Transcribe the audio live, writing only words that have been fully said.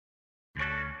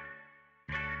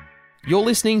You're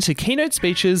listening to keynote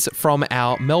speeches from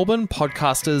our Melbourne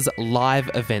Podcasters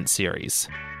live event series.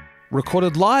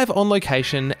 Recorded live on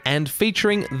location and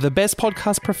featuring the best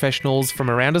podcast professionals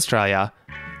from around Australia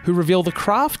who reveal the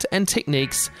craft and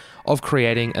techniques of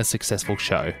creating a successful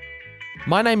show.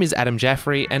 My name is Adam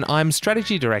Jaffrey and I'm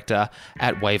Strategy Director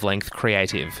at Wavelength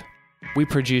Creative. We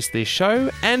produce this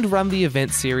show and run the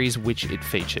event series which it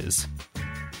features.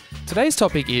 Today's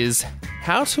topic is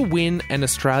how to win an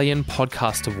Australian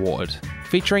Podcast Award,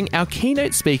 featuring our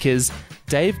keynote speakers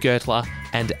Dave Gertler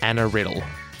and Anna Riddle,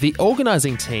 the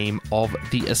organising team of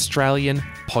the Australian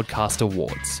Podcast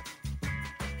Awards.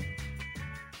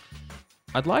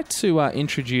 I'd like to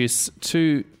introduce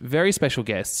two very special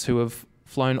guests who have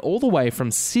flown all the way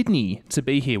from Sydney to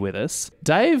be here with us,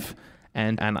 Dave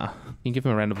and Anna. You can give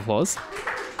them a round of applause.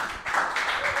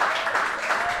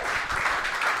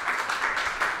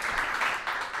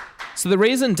 So the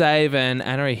reason Dave and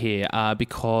Anna are here are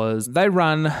because they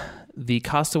run the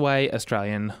Castaway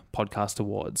Australian Podcast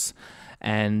Awards.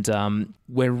 And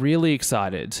we're really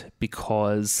excited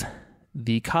because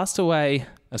the Castaway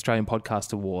Australian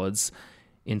Podcast Awards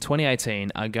in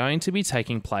 2018 are going to be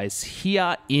taking place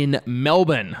here in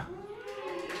Melbourne.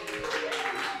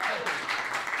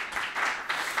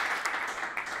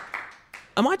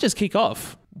 I might just kick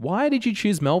off. Why did you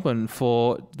choose Melbourne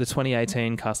for the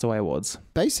 2018 Castaway Awards?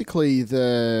 Basically,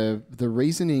 the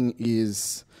reasoning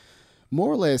is more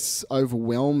or less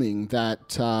overwhelming that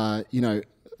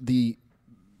the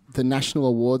national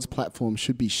awards platform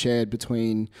should be shared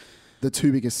between the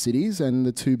two biggest cities and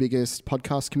the two biggest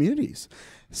podcast communities.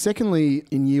 Secondly,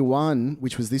 in year one,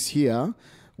 which was this year,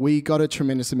 we got a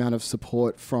tremendous amount of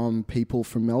support from people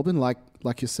from Melbourne,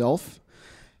 like yourself,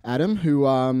 Adam,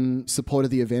 who supported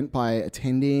the event by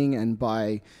attending and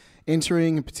by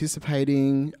entering and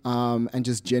participating and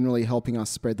just generally helping us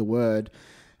spread the word.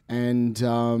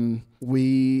 And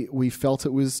we felt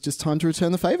it was just time to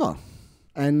return the favour.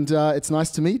 And it's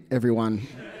nice to meet everyone.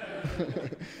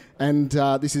 And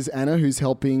this is Anna, who's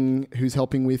helping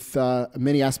with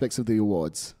many aspects of the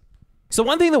awards. So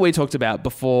one thing that we talked about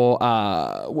before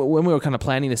when we were kind of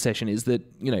planning the session is that,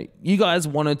 you guys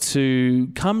wanted to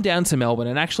come down to Melbourne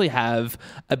and actually have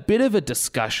a bit of a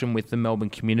discussion with the Melbourne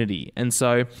community. And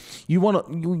so you want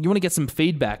to get some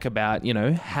feedback about,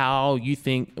 how you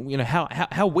think,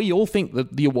 how we all think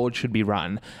that the award should be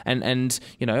run and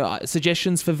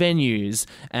suggestions for venues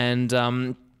and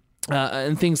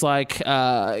things like,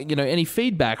 any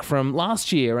feedback from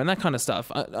last year and that kind of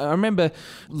stuff. I remember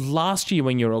last year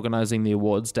when you were organising the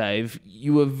awards, Dave,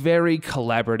 you were very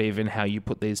collaborative in how you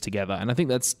put these together. And I think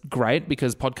that's great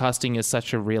because podcasting is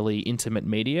such a really intimate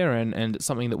media and it's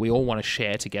something that we all want to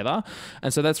share together.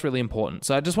 And so that's really important.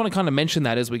 So I just want to kind of mention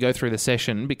that as we go through the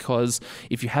session, because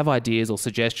if you have ideas or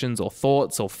suggestions or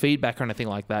thoughts or feedback or anything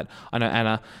like that, I know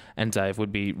Anna and Dave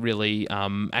would be really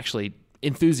actually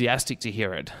enthusiastic to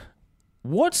hear it.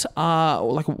 Why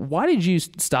did you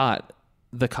start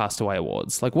the Castaway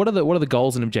Awards? What are the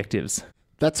goals and objectives?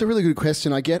 That's a really good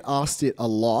question. I get asked it a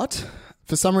lot.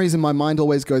 For some reason, my mind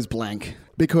always goes blank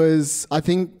because I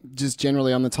think just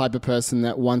generally I'm the type of person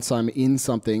that once I'm in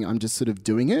something, I'm just sort of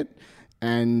doing it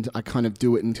and I kind of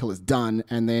do it until it's done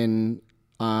and then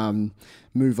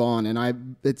move on.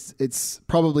 And it's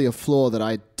probably a flaw that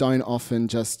I don't often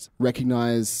just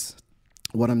recognize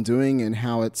what I'm doing and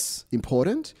how it's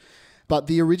important. But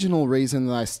the original reason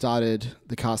that I started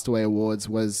the Castaway Awards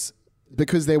was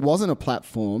because there wasn't a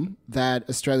platform that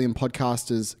Australian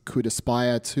podcasters could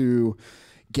aspire to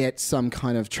get some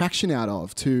kind of traction out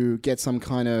of, to get some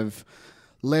kind of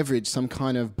leverage, some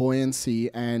kind of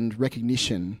buoyancy and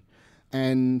recognition.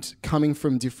 And coming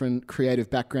from different creative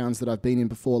backgrounds that I've been in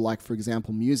before, like, for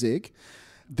example, music,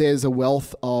 there's a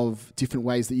wealth of different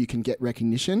ways that you can get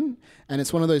recognition. And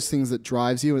it's one of those things that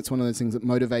drives you. It's one of those things that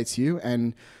motivates you.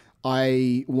 And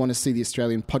I want to see the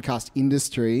Australian podcast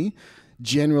industry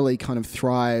generally kind of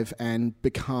thrive and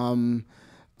become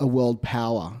a world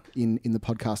power in the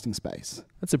podcasting space.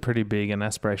 That's a pretty big and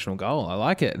aspirational goal. I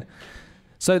like it.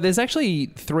 So there's actually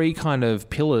three kind of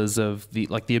pillars of the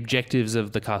objectives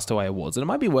of the Castaway Awards, and it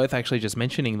might be worth actually just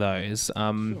mentioning those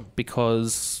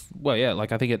because,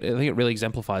 I think it really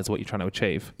exemplifies what you're trying to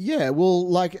achieve. Yeah,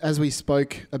 well, as we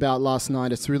spoke about last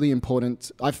night, it's really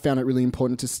important. I've found it really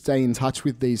important to stay in touch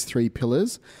with these three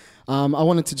pillars. I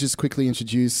wanted to just quickly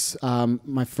introduce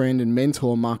my friend and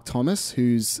mentor, Mark Thomas,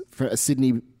 who's a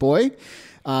Sydney boy,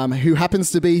 who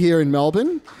happens to be here in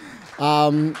Melbourne.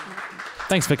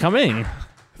 Thanks for coming.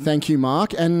 Thank you,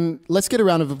 Mark. And let's get a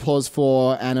round of applause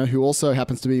for Anna, who also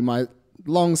happens to be my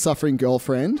long-suffering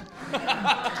girlfriend.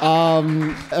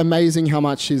 Amazing how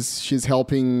much she's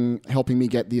helping me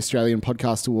get the Australian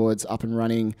Podcast Awards up and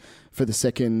running for the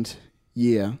second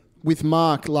year. With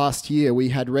Mark last year, we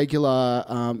had regular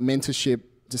mentorship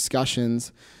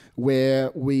discussions where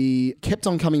we kept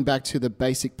on coming back to the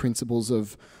basic principles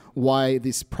of why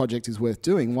this project is worth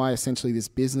doing, why essentially this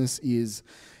business is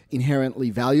inherently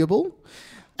valuable.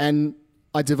 And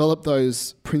I developed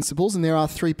those principles, and there are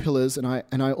 3 pillars, and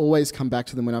I always come back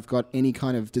to them when I've got any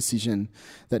kind of decision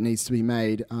that needs to be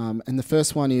made. And the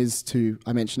first one is to,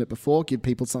 I mentioned it before, give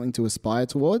people something to aspire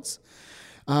towards.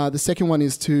 The second one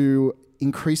is to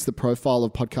increase the profile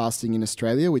of podcasting in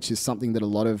Australia, which is something that a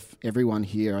lot of everyone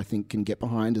here, I think, can get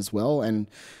behind as well. And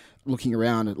looking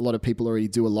around, a lot of people already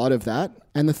do a lot of that.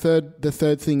 And the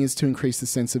third thing is to increase the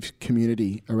sense of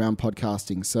community around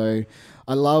podcasting. So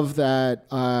I love that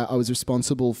I was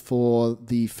responsible for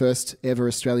the first ever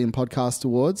Australian Podcast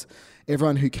Awards.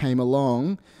 Everyone who came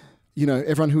along,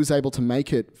 everyone who was able to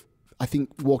make it, I think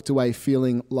walked away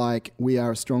feeling like we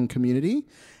are a strong community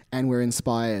and we're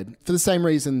inspired. For the same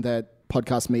reason that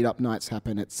podcast meetup nights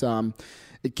happen.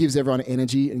 It gives everyone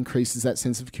energy, increases that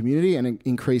sense of community, and it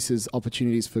increases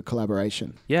opportunities for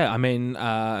collaboration. Yeah, I mean,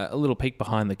 a little peek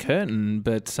behind the curtain,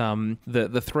 but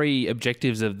the 3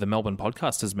 objectives of the Melbourne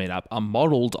Podcasters meetup are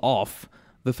modelled off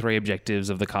the 3 objectives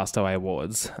of the Castaway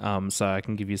Awards. So I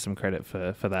can give you some credit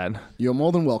for that. You're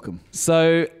more than welcome.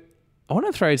 So I want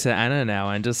to throw to Anna now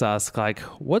and just ask,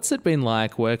 what's it been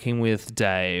like working with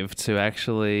Dave to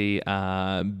actually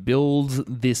build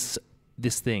this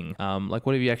thing? What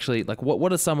have you actually,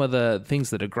 what are some of the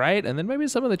things that are great, and then maybe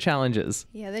some of the challenges?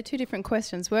 Yeah, they're 2 different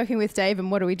questions. Working with Dave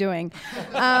and what are we doing?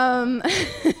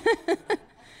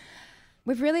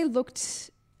 We've really looked,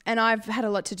 and I've had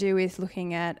a lot to do with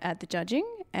looking at the judging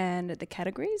and at the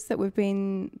categories that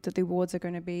the awards are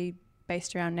going to be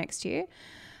based around next year.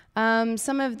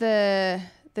 Some of the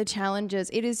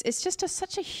challenges, it's just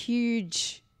such a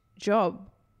huge job,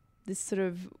 this sort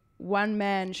of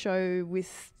one-man show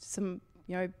with some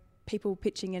people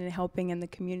pitching in and helping, and the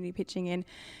community pitching in.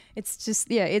 It's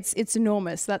just, it's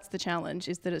enormous. That's the challenge,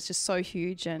 is that it's just so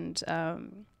huge, and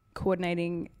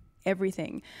coordinating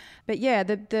everything. But yeah,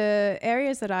 the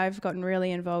areas that I've gotten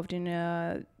really involved in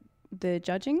are the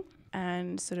judging,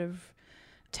 and sort of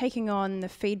taking on the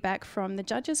feedback from the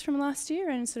judges from last year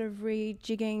and sort of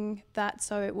rejigging that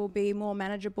so it will be more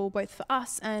manageable both for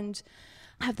us and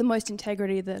have the most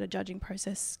integrity that a judging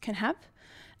process can have,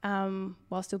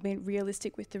 while still being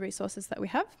realistic with the resources that we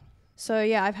have. So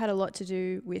yeah, I've had a lot to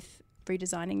do with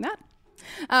redesigning that,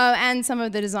 and some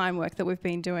of the design work that we've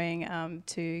been doing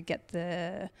to get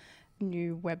the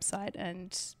new website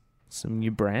and some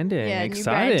new branding. Yeah,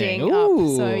 exciting. New branding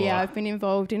up. So yeah, I've been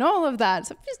involved in all of that.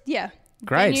 So just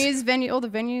great. All the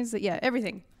venues,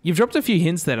 everything. You've dropped a few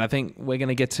hints that I think we're going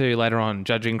to get to later on,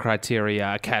 judging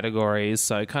criteria, categories.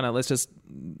 So kind of let's just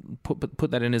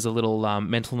put that in as a little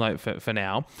mental note for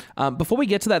now. Before we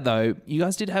get to that though, you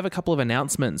guys did have a couple of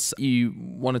announcements you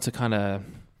wanted to kind of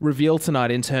reveal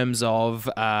tonight in terms of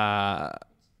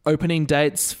opening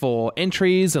dates for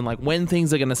entries and when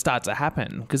things are going to start to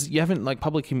happen, because you haven't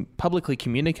publicly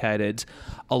communicated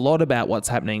a lot about what's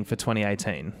happening for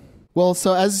 2018. Well,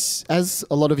 so as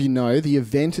a lot of you know, the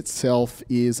event itself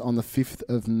is on the 5th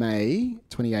of May,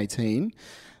 2018.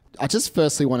 I just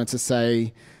firstly wanted to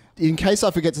say, in case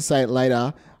I forget to say it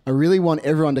later, I really want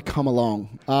everyone to come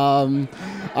along.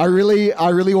 I really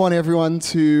want everyone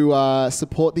to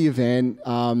support the event.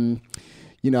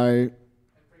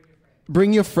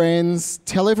 Bring your friends.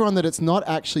 Tell everyone that it's not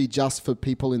actually just for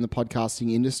people in the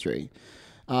podcasting industry.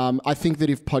 I think that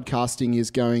if podcasting is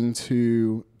going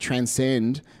to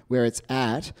transcend where it's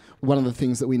at, one of the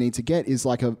things that we need to get is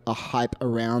a hype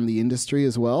around the industry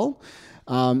as well.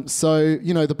 The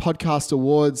Podcast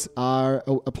Awards are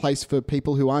a place for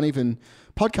people who aren't even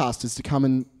podcasters to come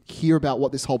and hear about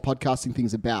what this whole podcasting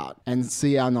thing's about and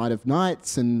see our night of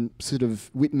nights and sort of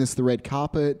witness the red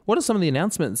carpet. What are some of the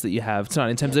announcements that you have tonight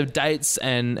in terms of dates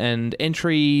and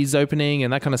entries opening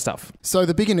and that kind of stuff? So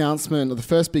the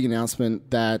first big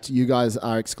announcement that you guys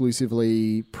are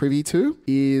exclusively privy to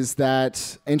is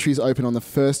that entries open on the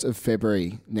 1st of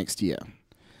February next year.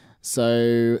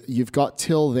 So you've got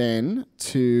till then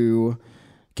to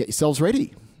get yourselves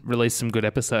ready. Release some good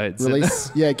episodes.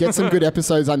 Get some good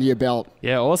episodes under your belt.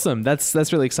 Yeah, awesome. That's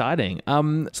really exciting.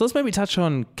 So let's maybe touch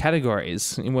on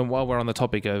categories while we're on the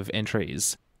topic of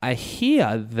entries. I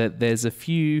hear that there's a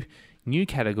few new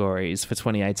categories for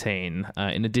 2018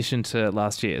 in addition to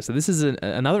last year. So this is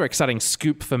another exciting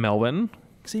scoop for Melbourne.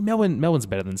 See, Melbourne's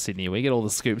better than Sydney. We get all the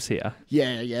scoops here.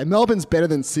 Yeah. Melbourne's better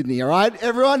than Sydney, all right?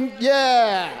 Everyone,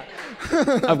 yeah.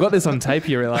 I've got this on tape,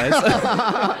 you realise.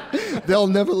 They'll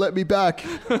never let me back.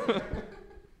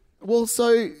 Well,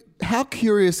 so how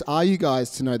curious are you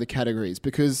guys to know the categories?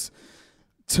 Because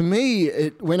to me,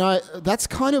 that's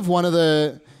kind of one of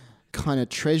the kind of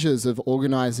treasures of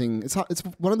organising. It's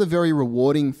one of the very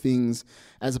rewarding things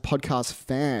as a podcast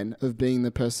fan of being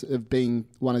being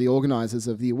one of the organisers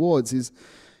of the awards is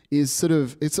sort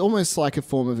of, it's almost like a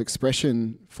form of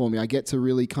expression for me. I get to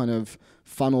really kind of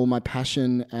funnel my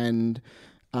passion and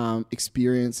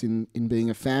experience in being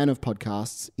a fan of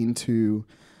podcasts into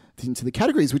the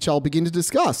categories, which I'll begin to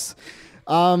discuss.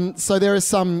 So there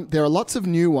are lots of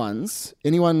new ones.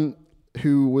 Anyone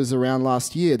who was around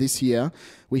this year,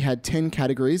 we had 10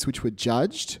 categories which were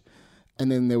judged, and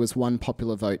then there was one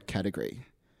popular vote category.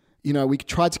 You know, we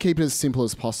tried to keep it as simple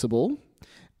as possible.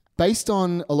 Based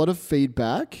on a lot of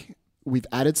feedback, we've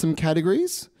added some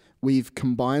categories, we've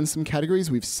combined some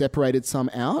categories, we've separated some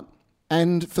out,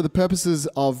 and for the purposes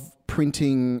of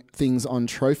printing things on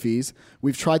trophies,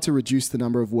 we've tried to reduce the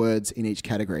number of words in each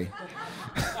category.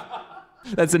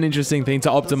 That's an interesting thing to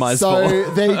optimise for.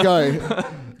 So there you go.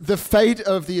 The fate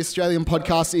of the Australian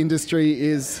podcast industry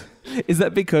is... Is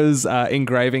that because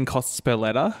engraving costs per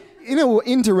letter? You know,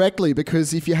 indirectly,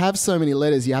 because if you have so many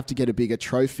letters, you have to get a bigger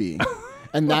trophy,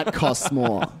 and that costs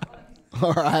more.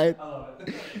 All right?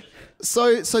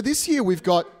 So this year we've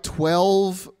got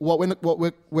 12, what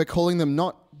we're calling them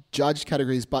not judged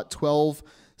categories, but 12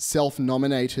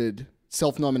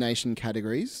 self-nomination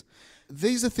categories.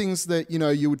 These are things that, you know,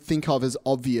 you would think of as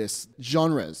obvious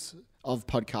genres of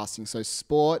podcasting. So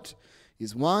sport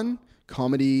is one,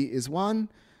 comedy is one,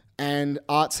 and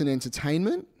arts and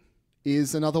entertainment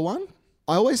is another one.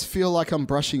 I always feel like I'm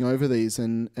brushing over these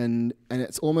and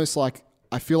it's almost like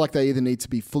I feel like they either need to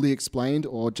be fully explained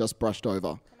or just brushed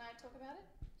over. Can I talk about it?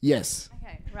 Yes.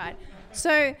 Okay, right.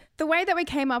 So the way that we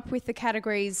came up with the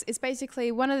categories is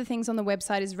basically one of the things on the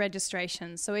website is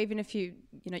registration. So even if you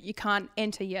can't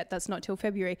enter yet, that's not till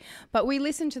February. But we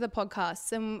listen to the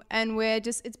podcasts and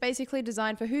it's basically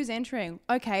designed for who's entering.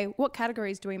 Okay, what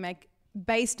categories do we make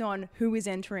based on who is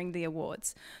entering the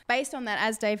awards? Based on that,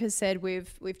 as Dave has said,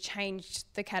 we've changed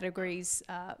the categories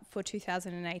for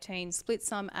 2018, split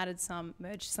some, added some,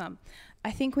 merged some.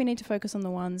 I think we need to focus on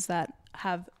the ones that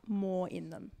have more in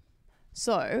them.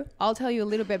 So I'll tell you a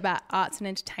little bit about arts and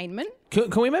entertainment.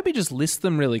 Can we maybe just list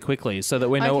them really quickly so that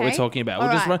we know what we're talking about? All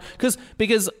just right.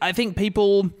 Because I think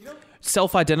people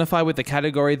self-identify with the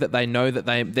category that they know that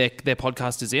their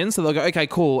podcast is in. So they'll go, okay,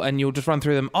 cool, and you'll just run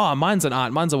through them. Oh, mine's an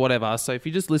art, mine's a whatever. So if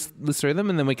you just list through them,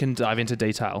 and then we can dive into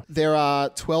detail. There are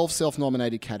 12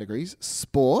 self-nominated categories: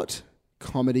 sport,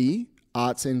 comedy,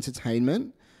 arts and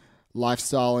entertainment,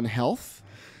 lifestyle and health,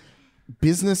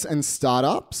 business and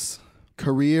startups,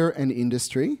 career and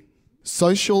industry,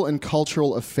 social and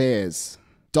cultural affairs,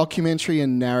 documentary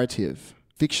and narrative,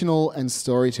 fictional and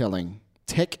storytelling,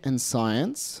 tech and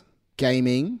science,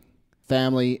 gaming,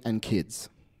 family and kids.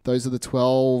 Those are the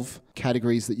 12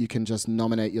 categories that you can just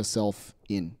nominate yourself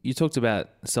in. You talked about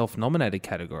self-nominated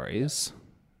categories.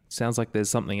 Sounds like there's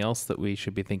something else that we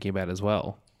should be thinking about as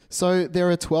well. So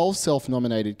there are 12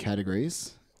 self-nominated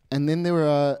categories, and then there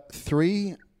are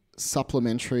 3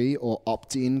 supplementary or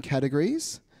opt-in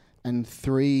categories and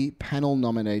 3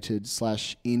 panel-nominated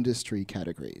 / industry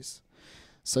categories.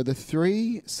 So the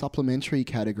 3 supplementary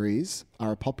categories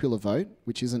are a popular vote,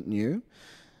 which isn't new.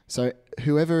 So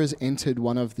whoever has entered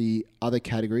one of the other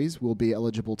categories will be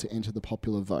eligible to enter the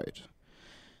popular vote.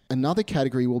 Another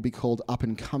category will be called up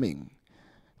and coming.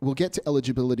 We'll get to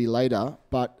eligibility later,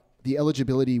 but the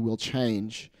eligibility will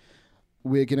change.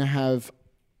 We're going to have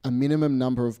a minimum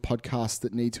number of podcasts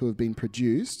that need to have been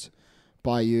produced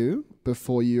by you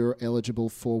before you're eligible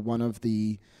for one of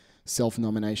the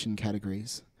self-nomination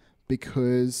categories,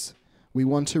 because we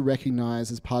want to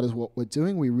recognize, as part of what we're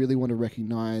doing, we really want to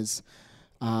recognize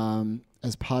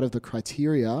as part of the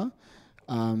criteria,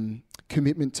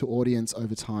 commitment to audience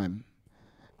over time.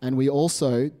 And we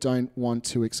also don't want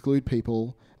to exclude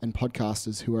people and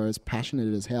podcasters who are as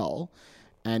passionate as hell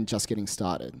and just getting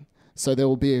started. So there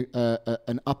will be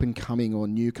an up-and-coming or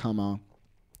newcomer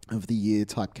of the year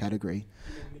type category.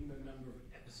 Minimum number of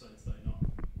episodes, though, not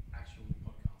actual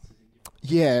podcasts.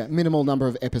 Yeah, minimal number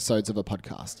of episodes of a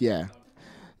podcast, yeah.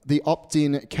 The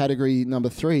opt-in category number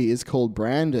 3 is called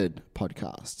branded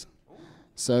podcast.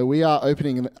 So we are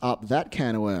opening up that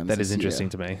can of worms. That is interesting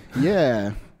to me.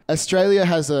 Yeah. Australia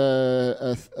has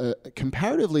a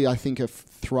comparatively, I think, a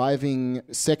thriving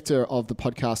sector of the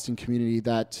podcasting community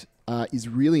that is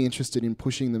really interested in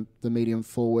pushing the medium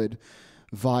forward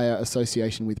via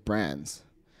association with brands.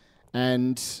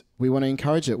 And we want to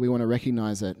encourage it. We want to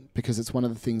recognise it because it's one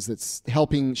of the things that's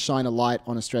helping shine a light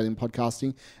on Australian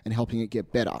podcasting and helping it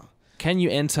get better. Can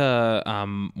you enter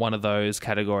one of those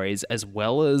categories as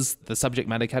well as the subject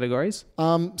matter categories?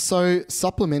 So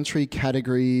supplementary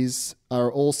categories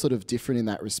are all sort of different in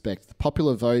that respect. The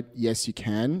popular vote, yes, you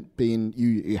can be in.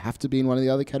 You have to be in one of the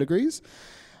other categories.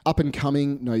 Up and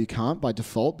coming, no, you can't by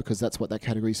default because that's what that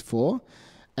category is for.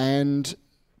 And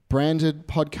branded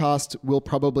podcast will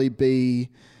probably be,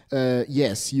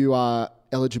 yes, you are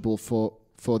eligible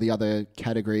for the other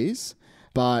categories,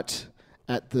 but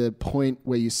at the point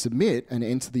where you submit and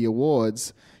enter the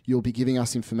awards, you'll be giving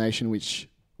us information which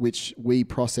we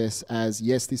process as,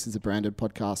 yes, this is a branded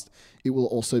podcast. It will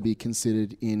also be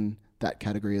considered in that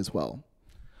category as well.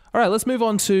 All right, let's move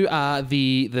on to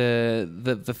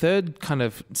the third kind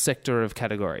of sector of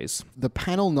categories. The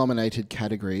panel-nominated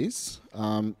categories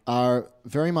are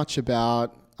very much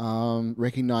about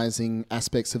recognising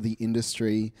aspects of the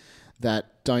industry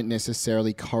that don't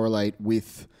necessarily correlate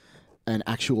with an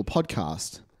actual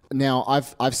podcast. Now,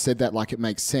 I've said that like it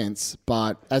makes sense,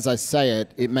 but as I say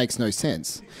it, it makes no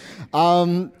sense.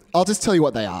 I'll just tell you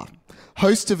what they are.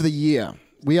 Host of the Year.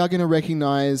 We are going to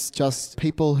recognise just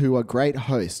people who are great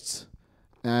hosts,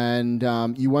 and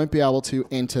you won't be able to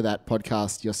enter that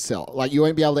podcast yourself. Like, you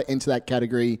won't be able to enter that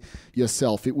category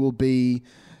yourself. It will be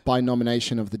by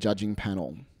nomination of the judging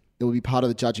panel. It will be part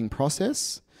of the judging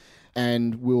process,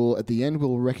 and at the end,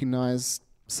 we'll recognise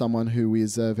someone who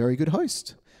is a very good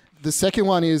host. The second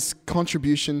one is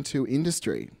contribution to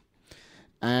industry,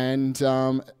 and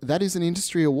that is an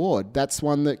industry award. That's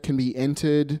one that can be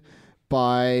entered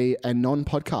by a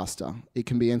non-podcaster. It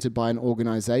can be entered by an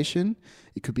organisation.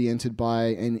 It could be entered by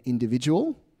an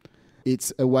individual.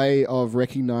 It's a way of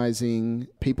recognising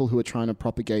people who are trying to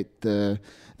propagate the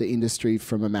industry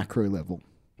from a macro level.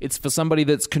 It's for somebody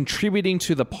that's contributing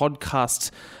to the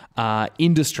podcast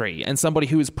industry and somebody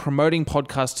who is promoting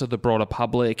podcasts to the broader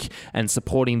public and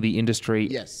supporting the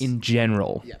industry in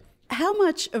general. Yeah. How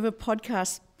much of a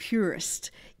podcast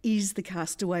purist is the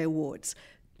Castaway Awards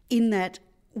in that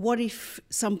what if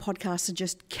some podcasts are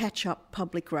just catch-up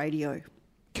public radio?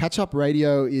 Catch-up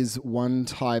radio is one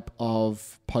type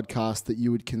of podcast that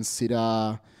you would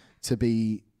consider to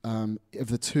be, of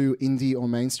the two, indie or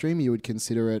mainstream, you would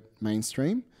consider it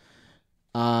mainstream.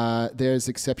 There's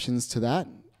exceptions to that,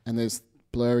 and there's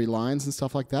blurry lines and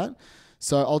stuff like that.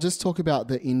 So I'll just talk about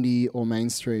the indie or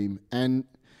mainstream, and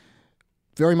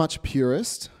very much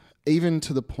purist, even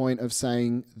to the point of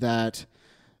saying that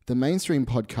the mainstream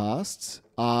podcasts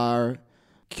are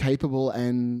capable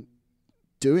and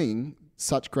doing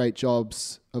such great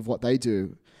jobs of what they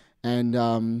do, and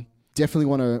definitely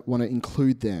want to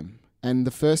include them. And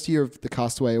the first year of the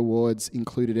Castaway Awards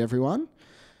included everyone.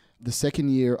 The second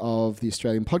year of the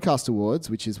Australian Podcast Awards,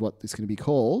 which is what it's going to be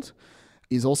called,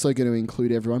 is also going to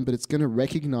include everyone, but it's going to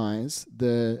recognise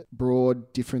the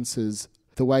broad differences.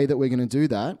 The way that we're going to do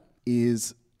that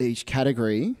is each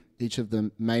category, each of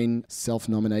the main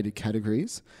self-nominated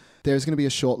categories, there's going to be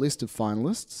a short list of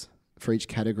finalists for each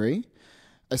category,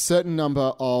 a certain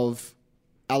number of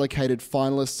allocated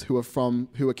finalists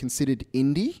who are considered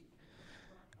indie,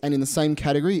 and in the same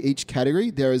category, each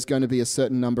category, there is going to be a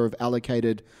certain number of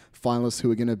allocated finalists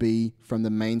who are going to be from the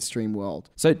mainstream world.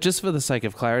 So just for the sake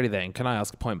of clarity then, can I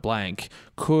ask point blank,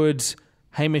 could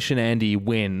Hamish and Andy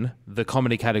win the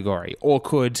comedy category, or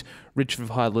could Richard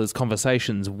Heidler's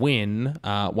Conversations win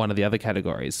one of the other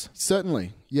categories?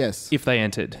 Certainly, yes. If they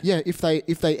entered? Yeah, if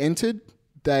they entered,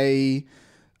 they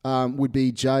would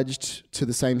be judged to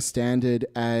the same standard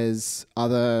as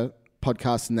other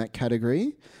podcasts in that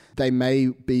category. They may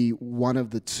be one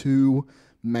of the two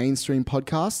mainstream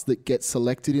podcasts that get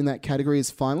selected in that category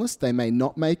as finalists. They may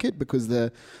not make it because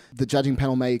the judging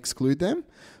panel may exclude them,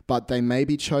 but they may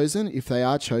be chosen. If they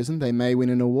are chosen, they may win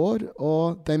an award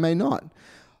or they may not.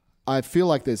 I feel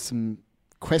like there's some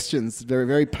questions, very,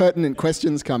 very pertinent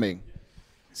questions coming.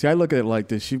 See, I look at it like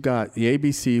this. You've got the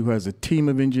ABC, who has a team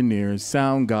of engineers,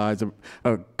 sound guys,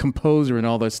 a composer and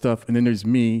all that stuff. And then there's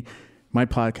me. My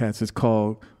podcast is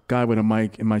called Guy with a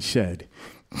Mic in My Shed,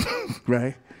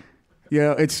 right?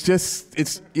 Yeah, it's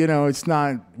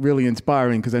not really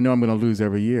inspiring because I know I'm going to lose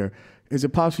every year. Is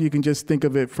it possible you can just think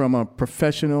of it from a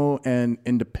professional and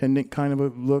independent kind of a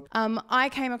look? I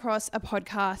came across a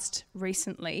podcast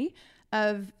recently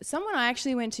of someone I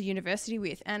actually went to university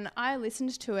with, and I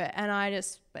listened to it, and I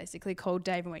just basically called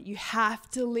Dave and went, "You have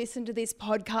to listen to this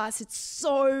podcast. It's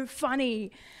so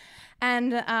funny."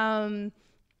 And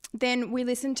then we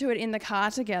listened to it in the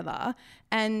car together,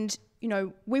 and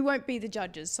we won't be the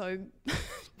judges, so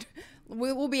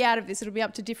we'll be out of this. It'll be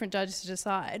up to different judges to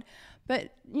decide.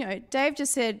 But, you know, Dave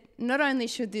just said not only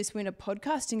should this win a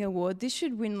podcasting award, this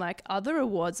should win like other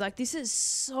awards. Like, this is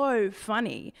so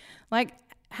funny. Like,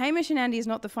 Hamish and Andy is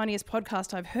not the funniest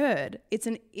podcast I've heard.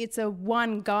 It's a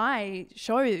one guy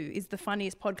show is the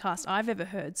funniest podcast I've ever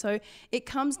heard. So it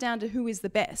comes down to who is the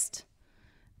best.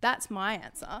 That's my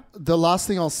answer. The last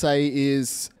thing I'll say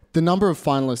is the number of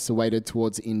finalists are weighted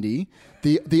towards indie.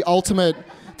 The ultimate,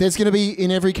 there's going to be in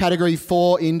every category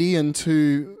 4 indie and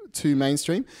 2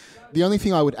 mainstream. The only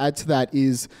thing I would add to that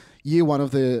is year 1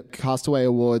 of the Castaway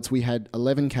Awards, we had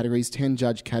 11 categories, 10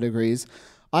 judge categories.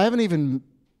 I haven't even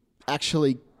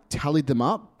actually tallied them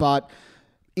up, but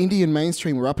indie and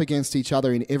mainstream were up against each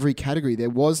other in every category. There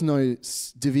was no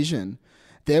division.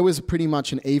 There was pretty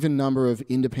much an even number of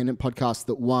independent podcasts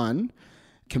that won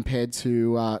compared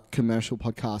to commercial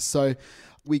podcasts. So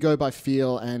we go by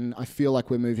feel, and I feel like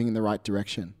we're moving in the right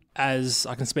direction. As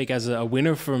I can speak as a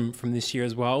winner from this year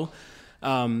as well,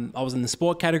 I was in the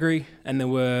sport category, and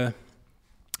I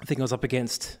think I was up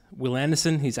against Will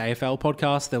Anderson, his AFL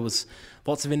podcast. There was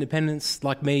lots of independents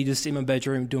like me just in my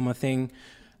bedroom doing my thing.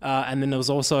 And then there was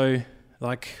also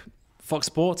like Fox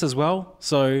Sports as well.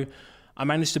 So I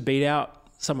managed to beat out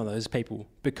some of those people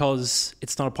because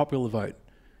it's not a popular vote.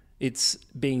 It's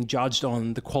being judged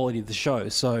on the quality of the show.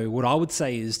 So what I would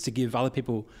say is to give other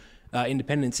people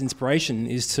independence inspiration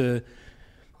is to,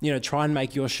 you know, try and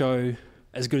make your show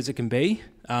as good as it can be.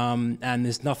 And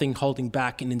there's nothing holding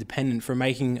back an independent from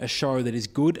making a show that is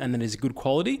good and that is good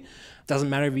quality. Doesn't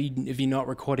matter if you're not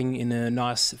recording in a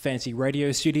nice fancy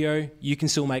radio studio, you can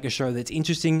still make a show that's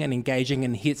interesting and engaging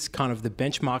and hits kind of the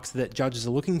benchmarks that judges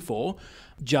are looking for,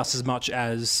 just as much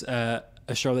as a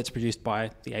show that's produced by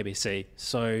the ABC.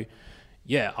 So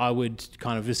yeah, I would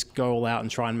kind of just go all out and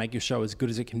try and make your show as good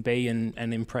as it can be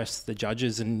and impress the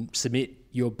judges and submit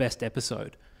your best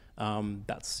episode.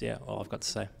 That's all I've got to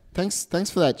say. Thanks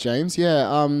for that, James.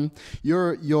 Yeah,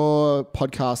 your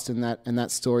podcast and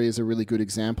that story is a really good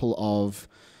example of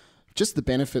just the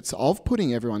benefits of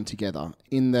putting everyone together,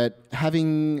 in that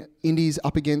having indies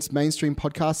up against mainstream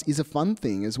podcasts is a fun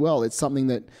thing as well. It's something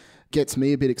that gets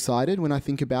me a bit excited when I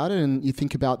think about it, and you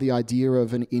think about the idea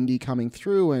of an indie coming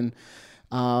through, and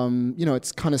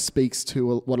it kind of speaks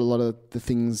to what a lot of the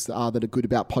things are that are good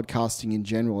about podcasting in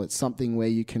general. It's something where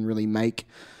you can really make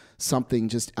something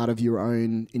just out of your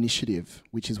own initiative,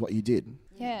 which is what you did.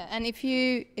 Yeah, and if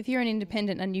you're an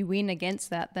independent and you win against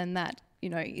that, then that, you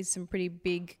know, is some pretty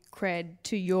big cred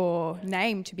to your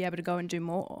name to be able to go and do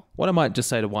more. What I might just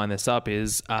say to wind this up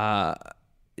is,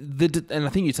 and I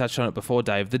think you touched on it before,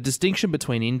 Dave, the distinction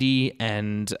between indie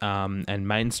and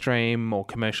mainstream or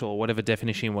commercial or whatever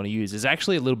definition you want to use is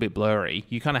actually a little bit blurry.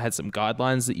 You kind of had some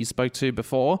guidelines that you spoke to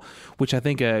before, which I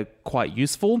think are quite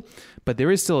useful, but there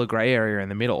is still a grey area in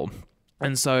the middle.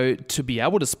 And so to be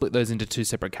able to split those into 2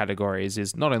 separate categories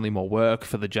is not only more work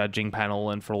for the judging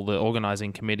panel and for all the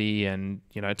organising committee and,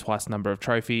 you know, twice the number of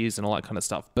trophies and all that kind of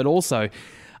stuff, but also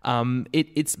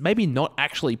it's maybe not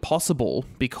actually possible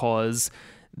because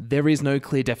there is no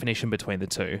clear definition between the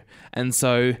two. And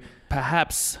so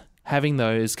perhaps having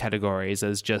those categories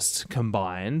as just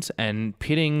combined and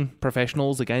pitting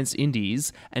professionals against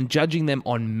indies and judging them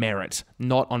on merit,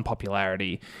 not on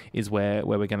popularity, is where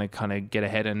we're going to kind of get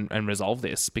ahead and resolve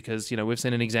this. Because, you know, we've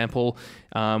seen an example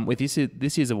with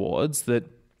this year's awards that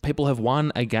people have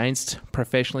won against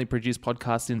professionally produced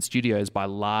podcasts in studios by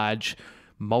large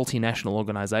multinational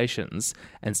organizations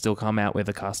and still come out with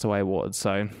a Castaway Award.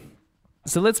 So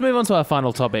let's move on to our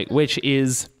final topic, which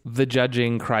is the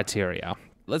judging criteria.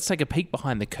 Let's take a peek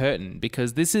behind the curtain,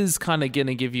 because this is kind of going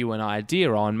to give you an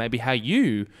idea on maybe how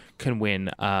you can win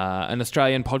an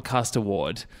Australian Podcast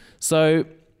Award. So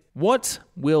what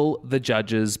will the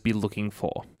judges be looking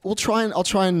for? I'll try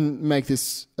and make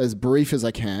this as brief as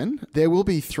I can. There will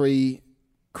be 3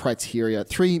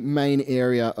 main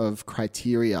area of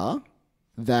criteria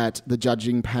that the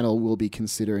judging panel will be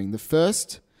considering. The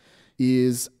first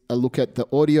is a look at the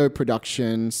audio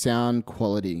production, sound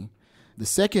quality. The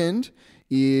second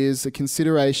is a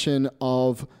consideration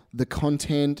of the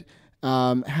content,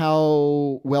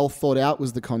 how well thought out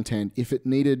was the content. If it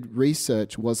needed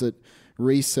research, was it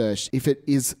researched? If it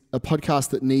is a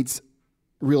podcast that needs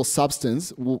real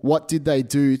substance, what did they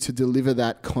do to deliver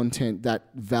that content, that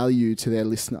value to their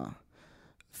listener?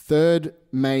 Third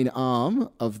main arm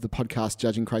of the podcast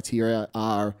judging criteria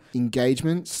are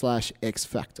engagement/X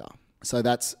factor. So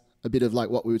that's a bit of like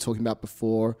what we were talking about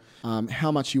before,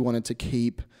 how much you wanted to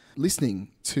keep listening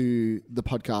to the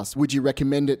podcast. Would you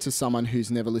recommend it to someone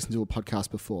who's never listened to a podcast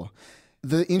before?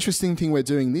 The interesting thing we're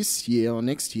doing this year or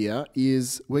next year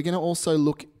is we're going to also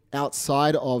look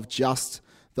outside of just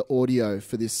the audio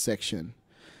for this section.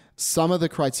 Some of the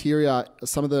criteria,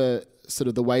 some of the sort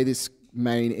of the way this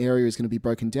main area is going to be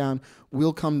broken down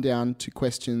will come down to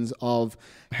questions of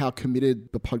how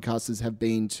committed the podcasters have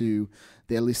been to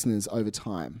their listeners over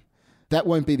time. That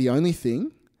won't be the only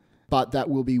thing, but that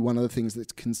will be one of the things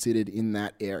that's considered in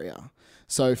that area.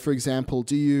 So, for example,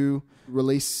 do you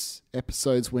release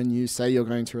episodes when you say you're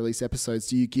going to release episodes?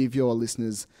 Do you give your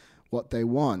listeners what they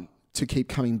want to keep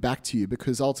coming back to you?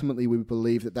 Because ultimately we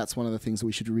believe that that's one of the things that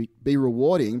we should be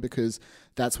rewarding, because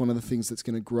that's one of the things that's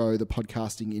going to grow the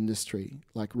podcasting industry,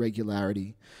 like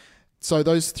regularity. So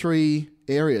those three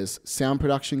areas: sound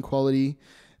production quality,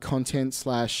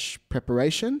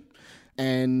 content/preparation,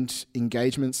 and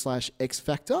engagement/X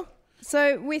factor.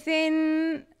 So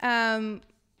within,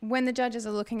 when the judges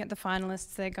are looking at the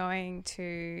finalists, they're going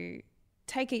to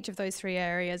take each of those three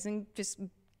areas and just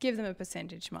give them a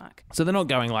percentage mark. So they're not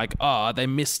going like, oh, they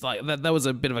missed, like, that was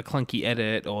a bit of a clunky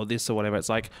edit or this or whatever. It's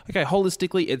like, okay,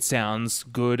 holistically, it sounds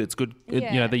good. It's good.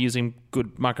 Yeah. You know, they're using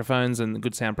good microphones and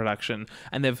good sound production,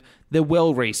 and they're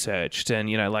well researched, and,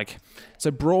 you know, like,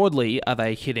 so broadly, are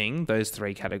they hitting those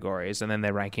three categories, and then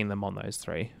they're ranking them on those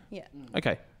three? Yeah.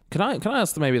 Okay. Can I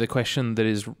ask maybe the question that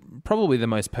is probably the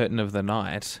most pertinent of the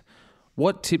night?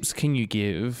 What tips can you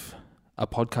give a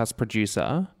podcast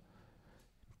producer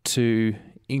to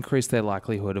increase their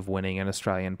likelihood of winning an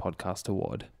Australian Podcast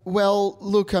Award? Well,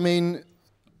 look, I mean,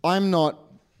 I'm not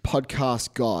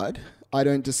podcast God. I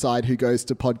don't decide who goes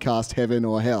to podcast heaven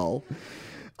or hell.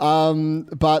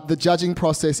 But the judging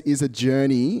process is a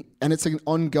journey, and it's an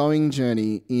ongoing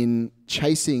journey in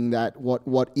chasing that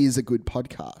what is a good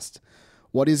podcast.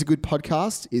 What is a good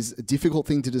podcast is a difficult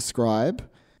thing to describe,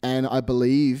 and I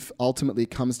believe ultimately it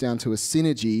comes down to a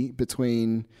synergy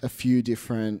between a few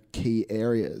different key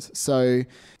areas. So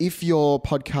if your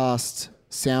podcast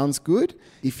sounds good,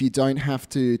 if you don't have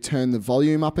to turn the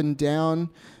volume up and down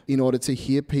in order to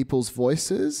hear people's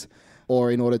voices,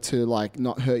 or in order to like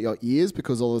not hurt your ears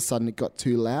because all of a sudden it got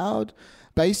too loud,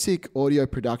 basic audio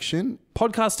production.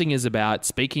 Podcasting is about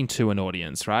speaking to an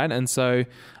audience, right? And so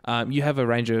you have a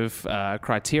range of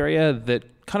criteria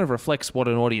that kind of reflects what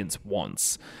an audience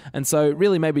wants. And so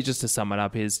really maybe just to sum it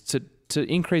up is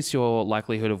to increase your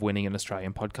likelihood of winning an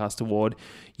Australian Podcast Award,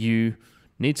 you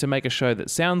need to make a show that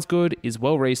sounds good, is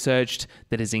well researched,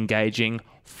 that is engaging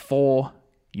for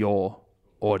your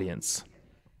audience.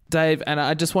 Dave, and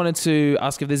I just wanted to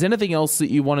ask if there's anything else that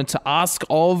you wanted to ask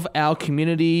of our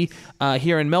community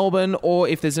here in Melbourne, or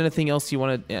if there's anything else you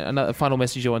wanted, a final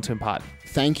message you want to impart.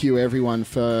 Thank you everyone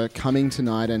for coming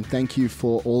tonight, and thank you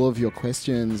for all of your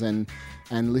questions and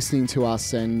listening to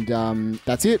us, and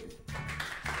that's it.